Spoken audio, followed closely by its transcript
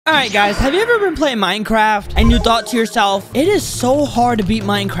All right, guys, have you ever been playing Minecraft and you thought to yourself, it is so hard to beat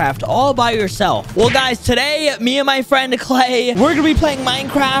Minecraft all by yourself? Well, guys, today, me and my friend Clay, we're gonna be playing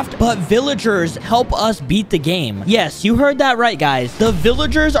Minecraft, but villagers help us beat the game. Yes, you heard that right, guys. The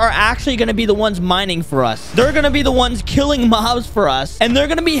villagers are actually gonna be the ones mining for us. They're gonna be the ones killing mobs for us, and they're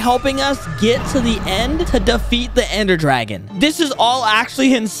gonna be helping us get to the end to defeat the Ender Dragon. This is all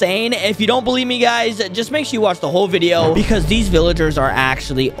actually insane. If you don't believe me, guys, just make sure you watch the whole video because these villagers are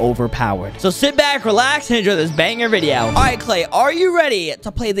actually overpowered. So sit back, relax, and enjoy this banger video. All right, Clay, are you ready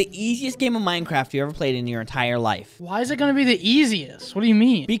to play the easiest game of Minecraft you ever played in your entire life? Why is it gonna be the easiest? What do you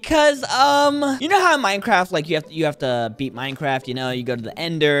mean? Because you know how in Minecraft, like you have to beat Minecraft, you know, you go to the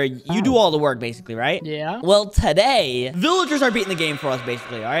Ender, you do all the work basically, right? Yeah. Well, today villagers are beating the game for us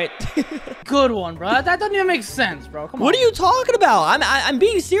basically, all right? Good one, bro. That doesn't even make sense, bro. Come on. What are you talking about? I'm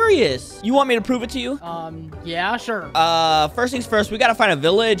being serious. You want me to prove it to you? Yeah, sure. First things first, we gotta find a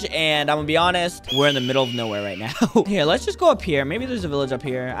village, and I'm gonna be honest, we're in the middle of nowhere right now. Here, let's just go up here. Maybe there's a village up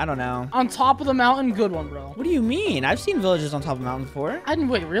here. I don't know. On top of the mountain, good one, bro. What do you mean? I've seen villages on top of mountains before. I didn't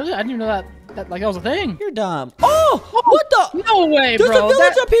wait, really? I didn't even know that like that was a thing. You're dumb. Oh, what the? No way, bro. There's a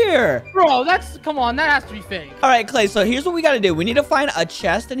village up here. Bro, come on, that has to be fake. All right, Clay, so here's what we gotta do. We need to find a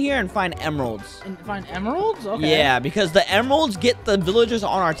chest in here and find emeralds. And find emeralds? Okay. Yeah, because the emeralds get the villagers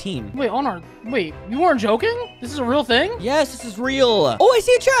on our team. Wait, you weren't joking? This is a real thing? Yes, this is real. Oh, I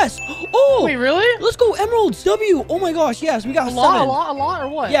see a chest. Oh. Wait, really? Let's go emeralds. W. Oh my gosh, yes, we got a 7. A lot, or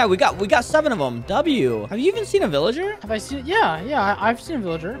what? Yeah, we got 7 of them. W. Have you even seen a villager? Have I seen it? Yeah, I've seen a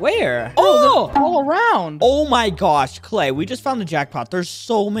villager. Where? Oh! All around. Oh my gosh, Clay, we just found the jackpot. There's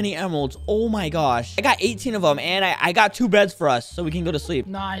so many emeralds. Oh my gosh. I got 18 of them, and I got 2 beds for us so we can go to sleep.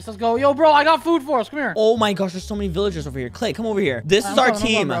 Nice, let's go. Yo, bro, I got food for us. Come here. Oh my gosh, there's so many villagers over here. Clay, come over here. This is our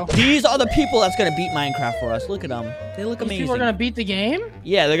team. These are the people that's gonna beat Minecraft for us. Look at them. They look amazing. These people are gonna beat the game?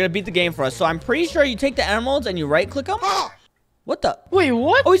 Yeah, they're gonna beat the game for us. So I'm pretty sure you take the emeralds and you right-click them. What the? Wait,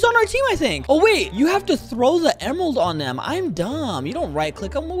 what? Oh, he's on our team, I think. Oh, wait. You have to throw the emerald on them. I'm dumb. You don't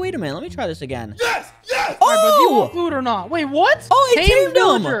right-click them. Well, wait a minute. Let me try this again. Yes! Oh! All right, but do you want food or not? Wait, what? Oh, I tamed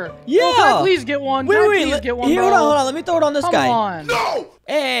him. Yeah. Oh, can I please get one? Wait. Get one, here, hold on. Let me throw it on this guy. Come on. No!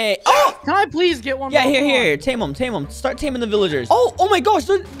 Hey. Oh! Can I please get one? Yeah, here. Tame them. Start taming the villagers. Oh my gosh.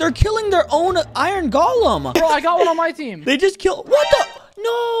 They're killing their own iron golem. Bro, I got one on my team. They just killed. What the?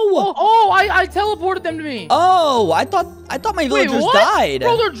 No! I teleported them to me. Oh, I thought my villagers died.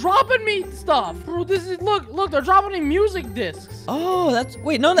 Bro, they're dropping me stuff. Bro, this is look, they're dropping me music discs. Oh, that's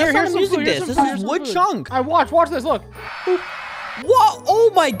not a music disc. This is wood chunk. Watch this. Look. What?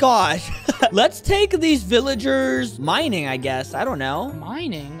 Oh my gosh. Let's take these villagers mining, I guess. I don't know.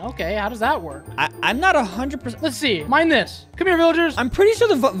 Mining? Okay, how does that work? I'm not 100%. Let's see. Mine this. Come here, villagers. I'm pretty sure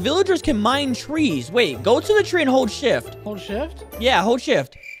the villagers can mine trees. Wait, go to the tree and hold shift. Hold shift? Yeah, hold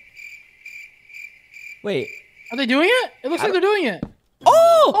shift. Wait. Are they doing it? It looks like they're doing it.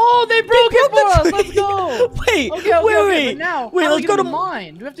 Oh, they broke it for us. Let's go. Wait. Wait. Now, let's go to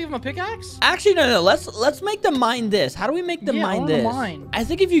mine. Do we have to give them a pickaxe? Actually, no. Let's make them mine this. How do we make them mine this? I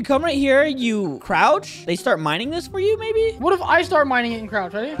think if you come right here, you crouch. They start mining this for you, maybe. What if I start mining it and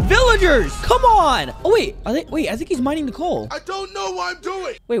crouch? Ready? Villagers, come on. Oh wait, Wait, I think he's mining the coal. I don't know what I'm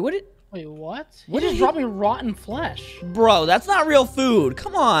doing. Wait, what? He just dropped me rotten flesh. Bro, that's not real food.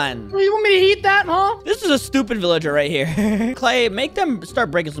 Come on. Bro, you want me to eat that, huh? This is a stupid villager right here. Clay, make them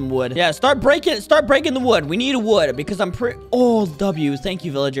start breaking some wood. Yeah, start breaking the wood. We need wood because I'm W. Thank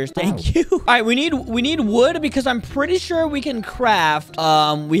you, villagers. Thank you. All right, we need wood because I'm pretty sure we can craft.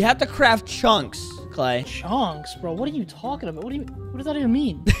 We have to craft chunks. Clay. Chunks, bro. What are you talking about? What does that even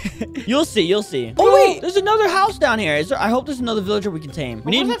mean? You'll see. Oh wait, there's another house down here. I hope there's another villager we can tame.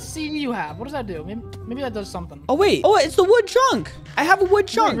 What does that seed you have? What does that do? Maybe that does something. Oh wait. Oh, it's the wood chunk. I have a wood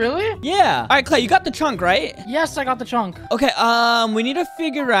chunk. Wait, really? Yeah. All right, Clay, you got the chunk, right? Yes, I got the chunk. Okay. We need to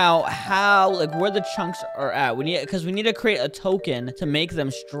figure out how, where the chunks are at. We need to create a token to make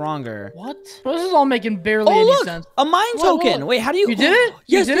them stronger. What? Bro, this is all making barely any sense. A mine token. Wait, how do you? You did it?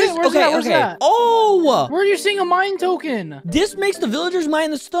 Yes. You did it? Where's that? Oh. Where are you seeing a mine token? This makes the villagers mine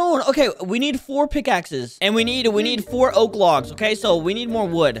the stone. Okay, we need 4 pickaxes, and we need 4 oak logs. Okay, so we need more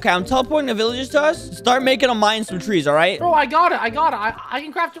wood. Okay, I'm teleporting the villagers to us. Start making them mine some trees. All right. Bro, I got it. I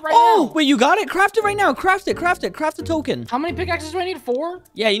can craft it right now. Oh, wait, you got it? Craft it right now. Craft it. Craft the token. How many pickaxes do I need? 4?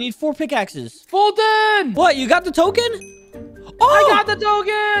 Yeah, you need 4 pickaxes. Foltyn! What? You got the token? Oh! I got the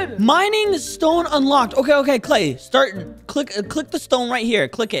token! Mining stone unlocked. Okay, Clay. Click the stone right here.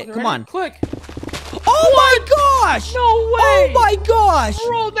 Click it. Come on. Click. Oh my gosh! No way! Oh my gosh!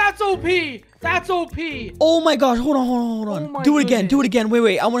 Bro, that's OP! That's OP. Oh my gosh. Hold on. Oh do it again.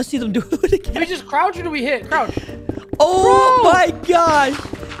 Wait. I want to see them do it again. Do we just crouch or do we hit? Crouch. Oh my gosh.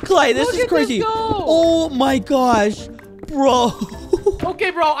 Clay, this is crazy. Oh my gosh, bro.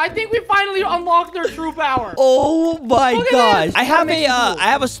 Okay, bro. I think we finally unlocked their true power. Oh my gosh. I have I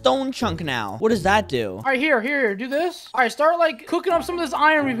have a stone chunk now. What does that do? All right, here. Do this. All right, start like cooking up some of this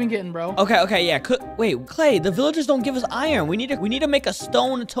iron we've been getting, bro. Okay, yeah. Wait, Clay, the villagers don't give us iron. We need to make a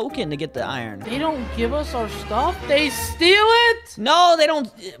stone token to get the iron. They don't give us our stuff? They steal it? No, they don't.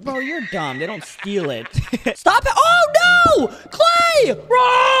 Bro, you're dumb. They don't steal it. Stop it. Oh no! Clay!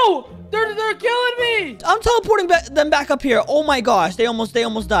 Bro! They're killing me! I'm teleporting them back up here. Oh my gosh, they almost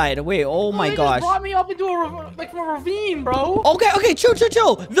died. Wait, oh my gosh. They brought me up into a ravine, bro. Okay,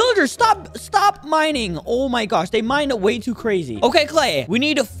 chill. Villagers, stop mining. Oh my gosh, they mine it way too crazy. Okay, Clay, we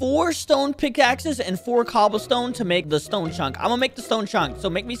need 4 stone pickaxes and 4 cobblestone to make the stone chunk. I'm gonna make the stone chunk, so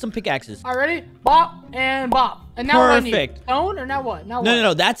make me some pickaxes. All right, ready? Bop and bop. And now Perfect. what I need? Stone or now what? Now what?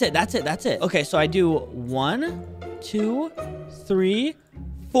 No, that's it. Okay, so I do 1, 2, 3,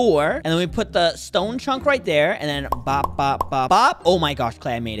 4, and then we put the stone chunk right there, and then bop, bop, bop, bop. Oh my gosh,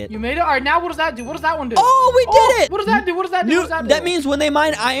 Clay, I made it. You made it? All right, now what does that do? What does that one do? Oh, we did it! What does that do? What does that do? That means when they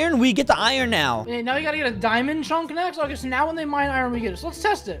mine iron, we get the iron now. Okay, now you gotta get a diamond chunk next? Okay, so now when they mine iron, we get it. So let's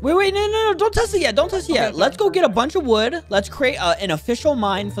test it. Wait, no, don't test it yet. Okay. Let's go get a bunch of wood. Let's create an official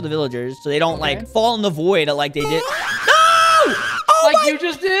mine for the villagers, so they don't, like, fall in the void like they did. No! Oh like you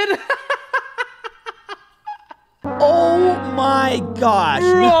just did? Oh my gosh.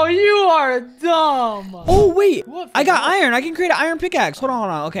 Bro, you are dumb. Oh, wait. I got iron. I can create an iron pickaxe. Hold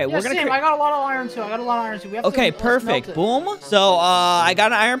on. Okay, yeah, we're gonna I got a lot of iron too. We have okay, to, perfect. Boom. So, I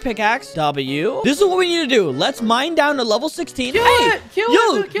got an iron pickaxe. W. This is what we need to do. Let's mine down to level 16. Kill it!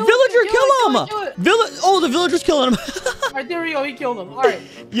 Villager, kill him! Oh, the villager's killing him. All right, there we go. He killed him. All right.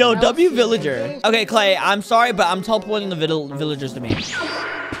 Yo, W villager. Okay, Clay, I'm sorry, but I'm teleporting the villagers to me.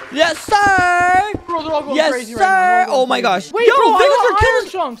 Yes, sir! Bro, they're all going yes, crazy sir! Right now. Oh my gosh. Wait, yo, bro,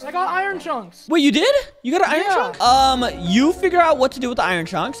 villager, I got iron chunks. Wait, you did? You got an iron chunk? You figure out what to do with the iron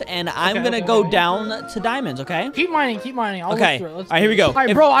chunks, and I'm gonna go down to diamonds, okay? Keep mining. I'll okay. Look through it. All right, here we go. All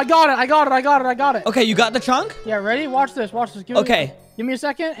right, bro, I got it. Okay, you got the chunk? Yeah, ready? Watch this. Give me a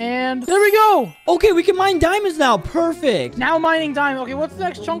second, and there we go. Okay, we can mine diamonds now. Perfect. Now mining diamond. Okay, what's the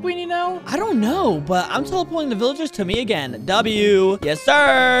next chunk we need now? I don't know, but I'm teleporting the villagers to me again. W. Yes,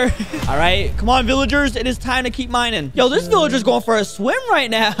 sir. All right, come on, villagers. It is time to keep mining. Yo, this villager's going for a swim right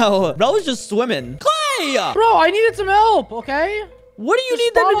now. Bro is just swimming. Clay! Bro, I needed some help, okay? What do you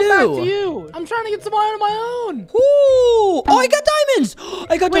need them to do? Back to you. I'm trying to get some iron on my own. Ooh. Oh, I got diamonds.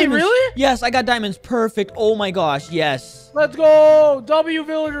 I got diamonds. Wait, really? Yes, I got diamonds. Perfect. Oh my gosh, yes. Let's go. W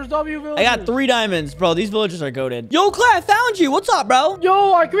villagers. I got 3 diamonds, bro. These villagers are goated. Yo, Clay, I found you. What's up, bro? Yo,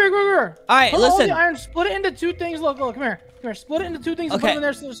 all right, come here. All right, listen. All the iron, split it into 2 things. Look, come here. Split it into 2 things and put them in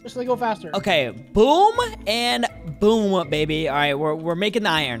there so they go faster. Okay, boom and boom, baby. All right, we're making the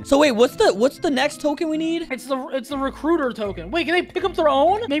iron. So wait, what's the next token we need? It's the recruiter token. Wait, can they pick up their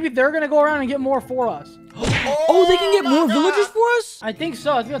own? Maybe they're gonna go around and get more for us. Oh, they can get more villagers for us? I think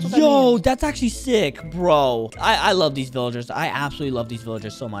so. I think that's what Yo, that means. that's actually sick, bro. I love these villagers. I absolutely love these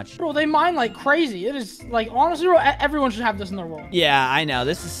villagers so much. Bro, they mine like crazy. It is like, honestly, bro, everyone should have this in their world. Yeah, I know.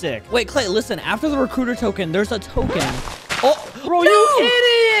 This is sick. Wait, Clay, listen. After the recruiter token, there's a token. Oh, bro, no! You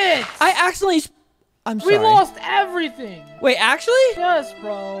idiot! I accidentally... I'm sorry. We lost everything. Wait, actually? Yes,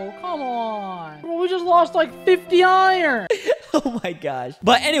 bro. Come on. Bro, we just lost like 50 iron. Oh my gosh.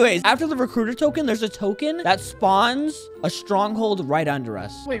 But anyways, after the recruiter token, there's a token that spawns a stronghold right under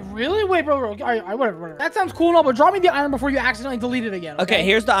us. Wait, really? Wait, bro. All right, whatever. That sounds cool enough, but drop me the iron before you accidentally delete it again. Okay,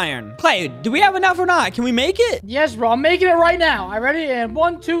 here's the iron. Clay, do we have enough or not? Can we make it? Yes, bro. I'm making it right now. All right, ready? And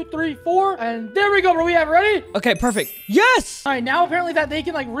 1, 2, 3, 4. And there we go, bro. We have it. Ready? Okay, perfect. Yes! All right, now apparently that they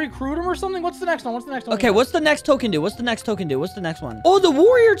can like recruit him or something. What's the next one? Okay, what's the next token do? What's the next one? Oh, the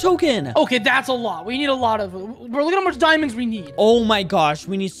warrior token. Okay, that's a lot. We need a lot of... Bro, look at how much diamonds we need. Oh my gosh,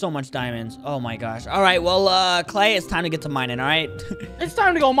 we need so much diamonds. Oh my gosh. All right, well, Clay, it's time to get to mining, all right? It's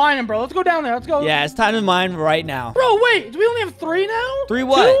time to go mining, bro. Let's go down there. Let's go. Yeah, it's time to mine right now. Bro, wait. Do we only have 3 now? 3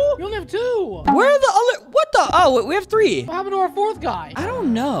 what? 2? We only have 2. Where are the other... What the... Oh, we have 3. What happened to our 4th guy? I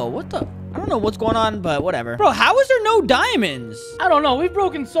don't know. What the... I don't know what's going on, but whatever. Bro, how is there no diamonds? I don't know. We've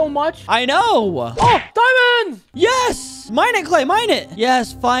broken so much. I know. Oh, diamonds! Yes! Mine it, Clay. Mine it.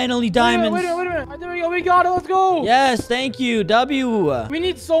 Yes, finally diamonds. Wait a minute. Right, there we go. We got it. Let's go. Yes, thank you. W. We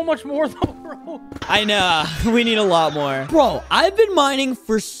need so much more, though, bro. I know. We need a lot more. Bro, I've been mining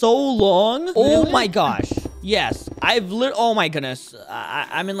for so long. Oh, my gosh. Yes. Oh my goodness.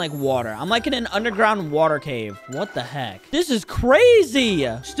 I'm in like water. I'm like in an underground water cave. What the heck? This is crazy.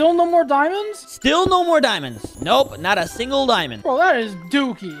 Still no more diamonds? Still no more diamonds. Nope, not a single diamond. Bro, that is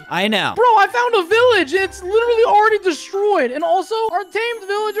dookie. I know. Bro, I found a village. It's literally already destroyed. And also, our tamed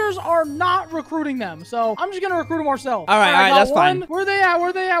villagers are not recruiting them. So I'm just going to recruit them ourselves. All right, that's fine. Where are they at? Where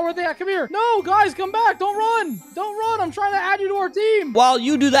are they at? Where are they at? Come here. No, guys, come back. Don't run. Don't run. I'm trying to add you to our team. While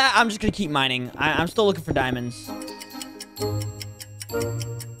you do that, I'm just going to keep mining. I'm still looking for diamonds.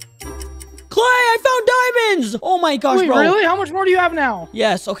 Clay, I found diamonds! Oh my gosh, Wait, bro. really? How much more do you have now?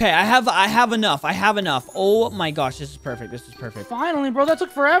 Yes, okay. I have enough. I have enough. Oh my gosh, this is perfect. This is perfect. Finally, bro. That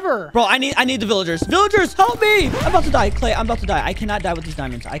took forever. Bro, I need the villagers. Villagers, help me! I'm about to die, Clay. I'm about to die. I cannot die with these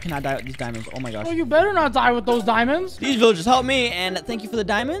diamonds. I cannot die with these diamonds. Oh my gosh. Well, you better not die with those diamonds. These villagers, help me, and thank you for the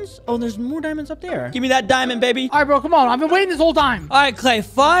diamonds. Oh, there's more diamonds up there. Give me that diamond, baby. All right, bro. Come on. I've been waiting this whole time. All right, Clay,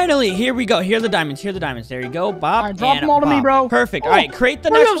 finally. Here we go. Here are the diamonds. Here are the diamonds. There you go, Bob. All right, drop and them all to me, Bob. bro. Perfect. Oh, All right, create the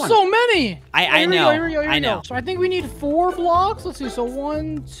bro, next you have one. so many. I know. Here we go. So I think we need 4 blocks. Let's see. So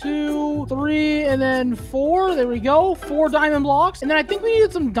 1, 2, 3, and then 4. There we go. 4 diamond blocks. And then I think we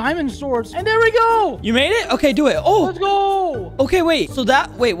needed some diamond swords. And there we go. You made it? Okay, do it. Oh. Let's go. Okay, wait. So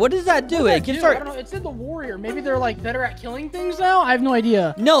wait, what does that do? It gives I don't know. It said the warrior. Maybe they're like better at killing things now. I have no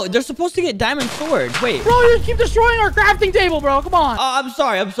idea. No, they're supposed to get diamond swords. Wait. Bro, you keep destroying our crafting table, bro. Come on. Oh,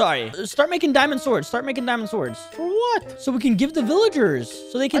 I'm sorry. Start making diamond swords. Start making diamond swords. For what? So we can give the villagers.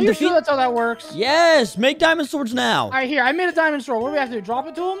 So they can Are you defeat. sure that's how that works? Yes, make diamond swords now. All right, here. I made a diamond sword. What do we have to do? Drop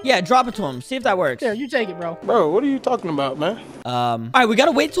it to him? Yeah, drop it to him. See if that works. There, you take it, bro. Bro, what are you talking about, man? All right, we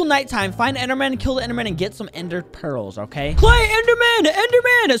gotta wait till nighttime. Find Enderman, kill the Enderman, and get some Ender pearls. Okay. Clay,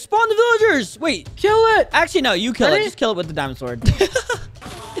 Enderman, spawn the villagers. Wait, Kill it. actually no, you kill Ready? it. Just kill it with the diamond sword.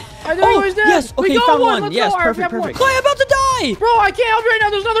 I think he's dead. Yes. Okay, we got found one. one. Let's Yes, go. All right, we perfect. have one. Clay, I'm about to die. Bro, I can't help you right now.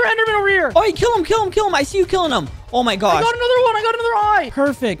 There's another Enderman over here. Oh, kill him. I see you killing him. Oh my I gosh. got another one. I got another eye.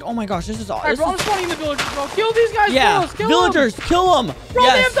 Perfect. Oh my gosh, this is All right, awesome. bro, I'm spawning the villagers, bro. Kill these guys Yeah, first. Kill villagers, them. kill them. Bro,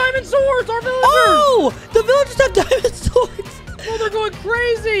 Yes. they have diamond swords. Our villagers. Oh, the villagers have diamond swords. Bro, they're going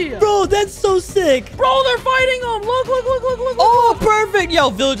crazy. Bro, that's so sick. Bro, they're fighting them. Look. Oh, perfect.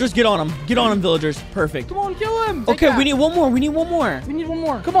 Yo, villagers, get on them. Get on them, villagers. Perfect. Come on, kill him. Take Okay, that. we need one more. We need one more.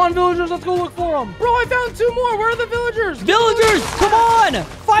 Come on, villagers. Let's go look for them. Bro, I found 2 more. Where are the villagers? Villagers, come on.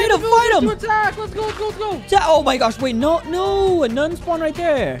 Fight them. To attack. Let's go. Oh my gosh, wait, no. None spawn right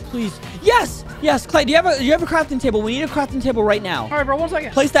there. Please. Yes, Clay, do you have a crafting table? We need a crafting table right now. All right, bro, 1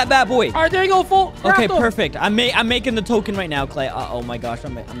 second. Place that bad boy. All right, there you go, full. Okay, perfect. I'm making the token right now, Clay. Oh my gosh,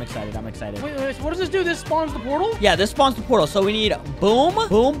 I'm excited. Wait, so what does this do? This spawns the portal? Yeah, this spawns the portal. So we need boom,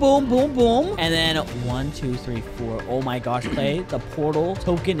 and then 1, 2, 3, 4. Oh my gosh, Clay, the portal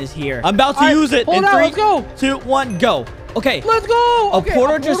token is here. I'm about to use it. Hold in out, 3, let's go. 2, 1, go. Okay. Let's go. A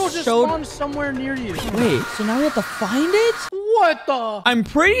portal just showed. spawned somewhere near you. Wait, so now we have to find it? What the? I'm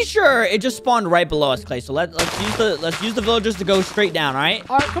pretty sure it just spawned right below us, Clay. So let's use the villagers to go straight down, all right?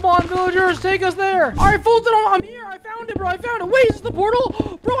 All right, come on, villagers, take us there. All right, Foltyn, I'm here. I found it, bro. I found it. Wait, is this the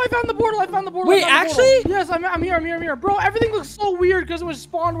portal? Bro, I found the portal. Wait, actually? Yes, I'm here. Bro, everything looks so weird because it was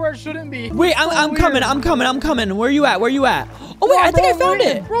spawned where it shouldn't be. Wait, I'm coming. Where you at? Oh wait, I think I found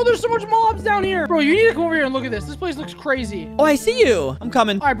it. Bro, there's so much mobs down here. Bro, you need to come over here and look at this. This place looks crazy. Oh, I see you. I'm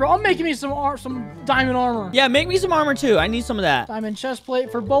coming. All right, bro, I'm making me some diamond armor. Yeah, make me some armor too. I need some of that. Diamond chest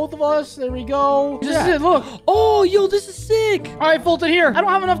plate for both of us. There we go. This is it. Look. Oh, yo, this is sick. All right, Foltyn, here. I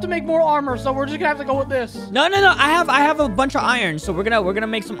don't have enough to make more armor, so we're just gonna have to go with this. No. I have a bunch of iron, so we're gonna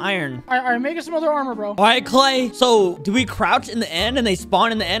make some iron. All right, make us some other armor, bro. All right, Clay. So do we crouch in the end and they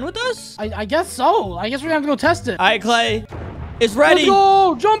spawn in the end with us? I guess so. I guess we're gonna have to go test it. All right, Clay. It's ready. Let's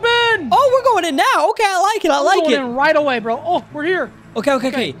go. Jump in. Oh, we're going in now. Okay, I like it. We're going in right away, bro. Oh, we're here.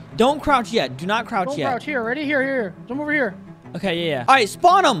 Okay. Don't crouch yet. Do not crouch yet. Don't crouch here. Ready? Here. Jump over here. Okay, yeah. All right,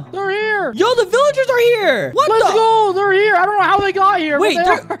 spawn them. They're here. Yo, the villagers are here. Let's go. They're here. I don't know how they got here. Wait,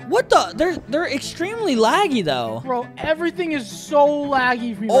 but they're extremely laggy though. Bro, everything is so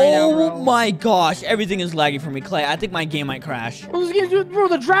laggy for me right now, bro. Oh my gosh, everything is laggy for me, Clay. I think my game might crash. Bro,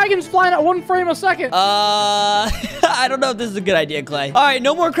 the dragon's flying at 1 frame a second. I don't know if this is a good idea, Clay. All right,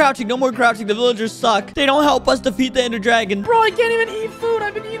 no more crouching. The villagers suck. They don't help us defeat the Ender Dragon. Bro, I can't even eat food.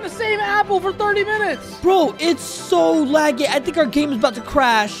 I've been eating the same apple for 30 minutes. Bro, it's so laggy. I think our game is about to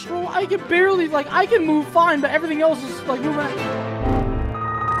crash. Bro, I can barely, I can move fine, but everything else is, moving.